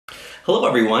Hello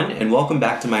everyone, and welcome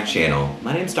back to my channel.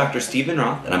 My name is Dr. Stephen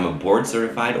Roth, and I'm a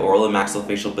board-certified oral and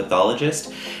maxillofacial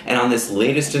pathologist. And on this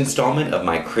latest installment of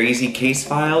my crazy case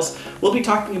files, we'll be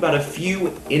talking about a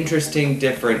few interesting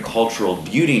different cultural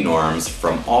beauty norms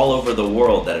from all over the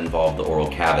world that involve the oral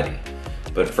cavity.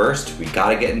 But first, we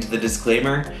gotta get into the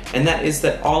disclaimer, and that is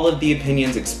that all of the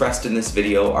opinions expressed in this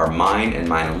video are mine and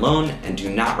mine alone, and do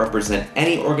not represent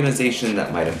any organization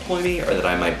that might employ me or that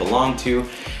I might belong to,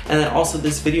 and that also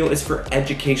this video is for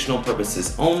educational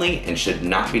purposes only and should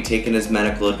not be taken as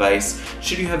medical advice.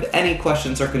 Should you have any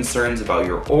questions or concerns about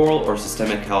your oral or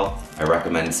systemic health, I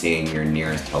recommend seeing your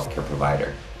nearest healthcare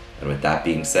provider. And with that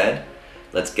being said,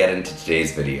 let's get into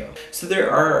today's video. So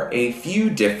there are a few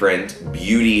different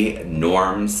beauty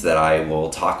norms that I will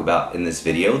talk about in this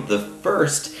video. The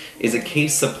first is a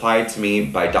case supplied to me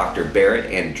by Dr. Barrett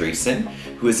Andreessen,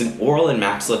 who is an oral and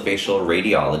maxillofacial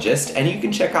radiologist, and you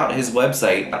can check out his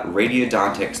website at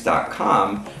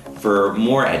radiodontics.com for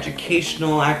more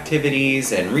educational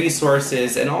activities and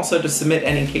resources, and also to submit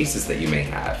any cases that you may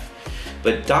have.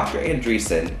 But Dr.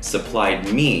 Andreessen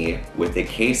supplied me with a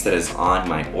case that is on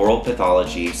my oral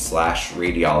pathology /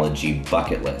 radiology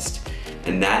bucket list,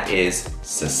 and that is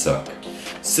Susuk.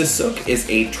 Susuk is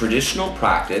a traditional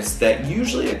practice that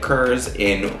usually occurs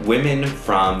in women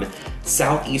from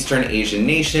Southeastern Asian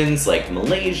nations like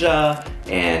Malaysia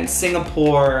and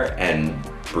Singapore and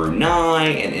Brunei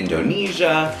and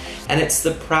Indonesia, and it's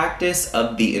the practice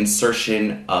of the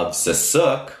insertion of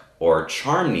Susuk, or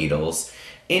charm needles,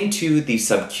 into the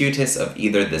subcutis of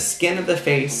either the skin of the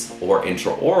face or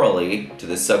intraorally to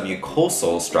the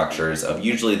submucosal structures of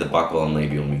usually the buccal and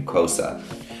labial mucosa.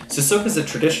 Susuk is a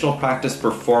traditional practice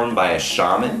performed by a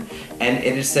shaman, and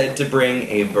it is said to bring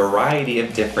a variety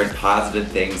of different positive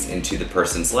things into the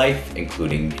person's life,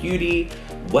 including beauty,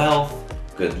 wealth,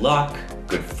 good luck,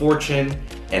 good fortune,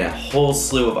 and a whole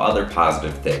slew of other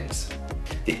positive things.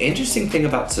 The interesting thing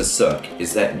about Susuk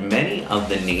is that many of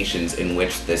the nations in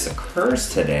which this occurs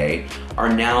today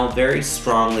are now very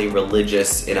strongly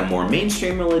religious in a more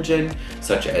mainstream religion,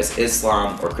 such as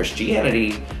Islam or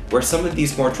Christianity, where some of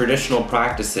these more traditional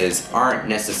practices aren't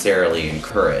necessarily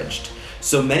encouraged.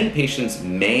 So many patients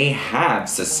may have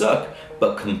Susuk,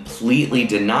 but completely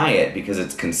deny it because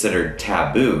it's considered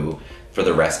taboo for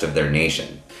the rest of their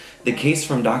nation. The case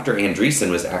from Dr.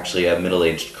 Andreessen was actually a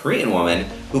middle-aged Korean woman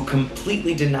who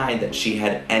completely denied that she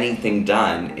had anything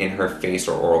done in her face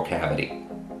or oral cavity.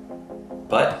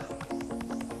 But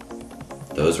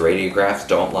those radiographs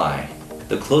don't lie.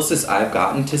 The closest I've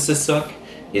gotten to Susuk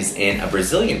is in a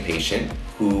Brazilian patient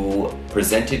who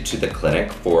presented to the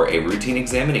clinic for a routine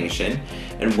examination,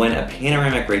 and when a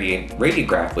panoramic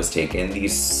radiograph was taken,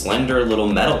 these slender little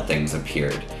metal things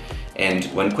appeared. And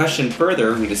when questioned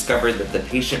further, we discovered that the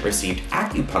patient received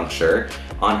acupuncture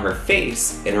on her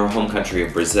face in her home country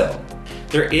of Brazil.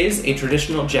 There is a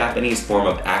traditional Japanese form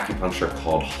of acupuncture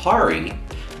called Hari,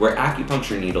 where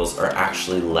acupuncture needles are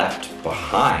actually left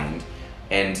behind.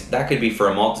 And that could be for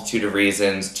a multitude of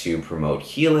reasons: to promote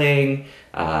healing,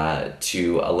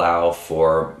 to allow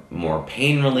for more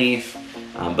pain relief,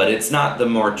 but it's not the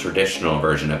more traditional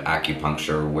version of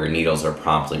acupuncture where needles are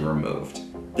promptly removed.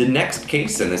 The next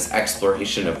case in this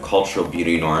exploration of cultural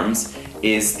beauty norms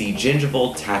is the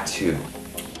gingival tattoo.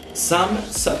 Some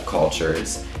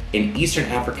subcultures in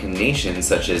Eastern African nations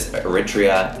such as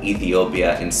Eritrea,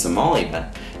 Ethiopia, and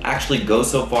Somalia actually go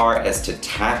so far as to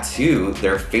tattoo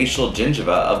their facial gingiva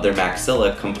of their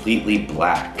maxilla completely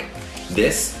black.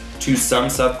 This, to some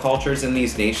subcultures in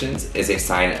these nations, is a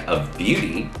sign of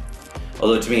beauty,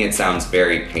 although to me it sounds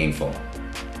very painful.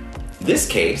 This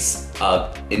case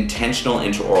of intentional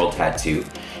intraoral tattoo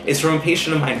is from a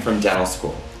patient of mine from dental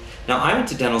school. Now, I went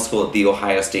to dental school at The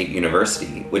Ohio State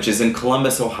University, which is in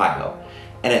Columbus, Ohio.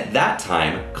 And at that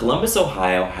time, Columbus,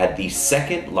 Ohio had the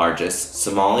second largest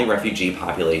Somali refugee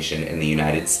population in the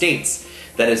United States.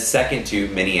 That is second to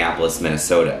Minneapolis,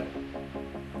 Minnesota.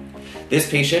 This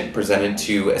patient presented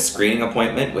to a screening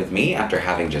appointment with me after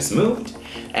having just moved,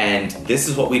 and this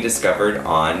is what we discovered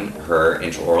on her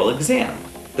intraoral exam.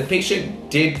 The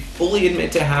patient did fully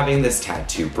admit to having this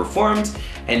tattoo performed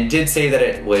and did say that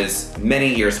it was many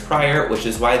years prior, which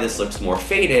is why this looks more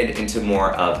faded into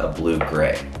more of a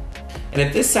blue-gray. And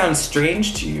if this sounds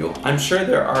strange to you, I'm sure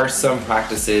there are some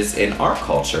practices in our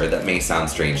culture that may sound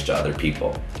strange to other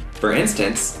people. For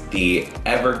instance, the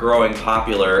ever-growing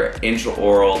popular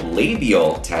intraoral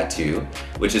labial tattoo,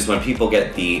 which is when people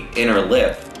get the inner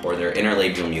lip or their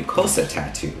interlabial mucosa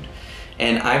tattooed.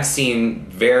 And I've seen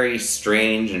very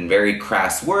strange and very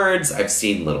crass words, I've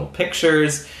seen little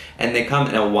pictures, and they come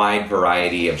in a wide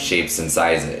variety of shapes and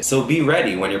sizes. So be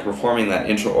ready when you're performing that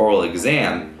intraoral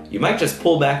exam you might just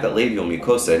pull back that labial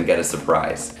mucosa and get a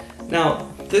surprise. Now,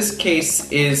 this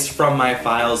case is from my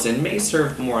files and may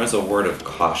serve more as a word of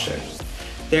caution.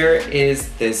 There is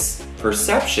this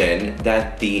perception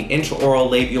that the intraoral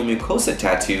labial mucosa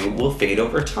tattoo will fade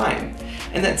over time,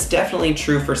 and that's definitely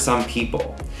true for some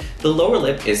people. The lower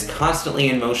lip is constantly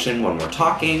in motion when we're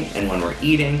talking and when we're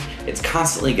eating. It's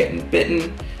constantly getting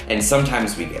bitten, and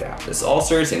sometimes we get aphthous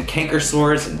ulcers and canker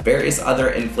sores and various other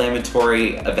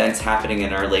inflammatory events happening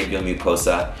in our labial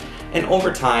mucosa. And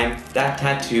over time, that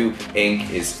tattoo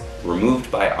ink is removed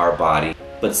by our body,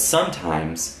 but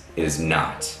sometimes it is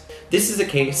not. This is a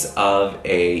case of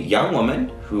a young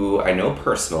woman who I know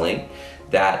personally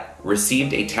that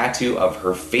received a tattoo of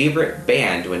her favorite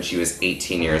band when she was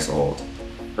 18 years old.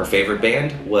 Her favorite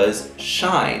band was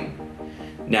Shine.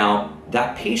 Now,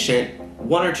 that patient,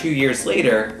 1 or 2 years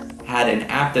later, had an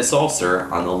aphthous ulcer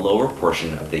on the lower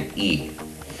portion of the E.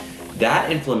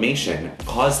 That inflammation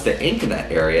caused the ink in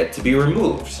that area to be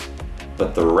removed,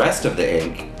 but the rest of the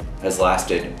ink has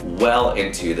lasted well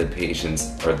into the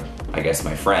patient's, or I guess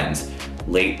my friend's,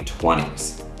 late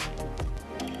 20s.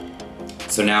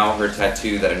 So now her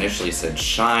tattoo that initially said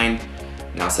Shine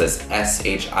now says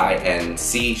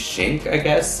S-H-I-N-C, Shink, I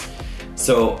guess.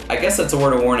 So I guess that's a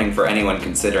word of warning for anyone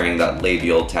considering that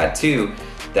labial tattoo,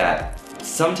 that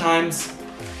sometimes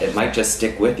it might just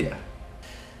stick with you.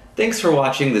 Thanks for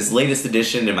watching this latest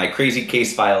edition in my Crazy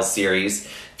Case Files series.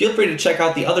 Feel free to check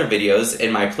out the other videos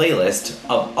in my playlist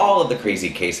of all of the Crazy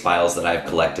Case Files that I've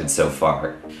collected so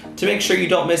far. To make sure you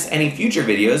don't miss any future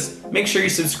videos, make sure you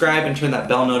subscribe and turn that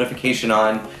bell notification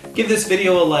on. Give this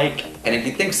video a like, and if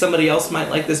you think somebody else might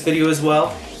like this video as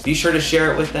well, be sure to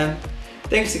share it with them.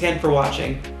 Thanks again for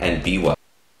watching, and be well.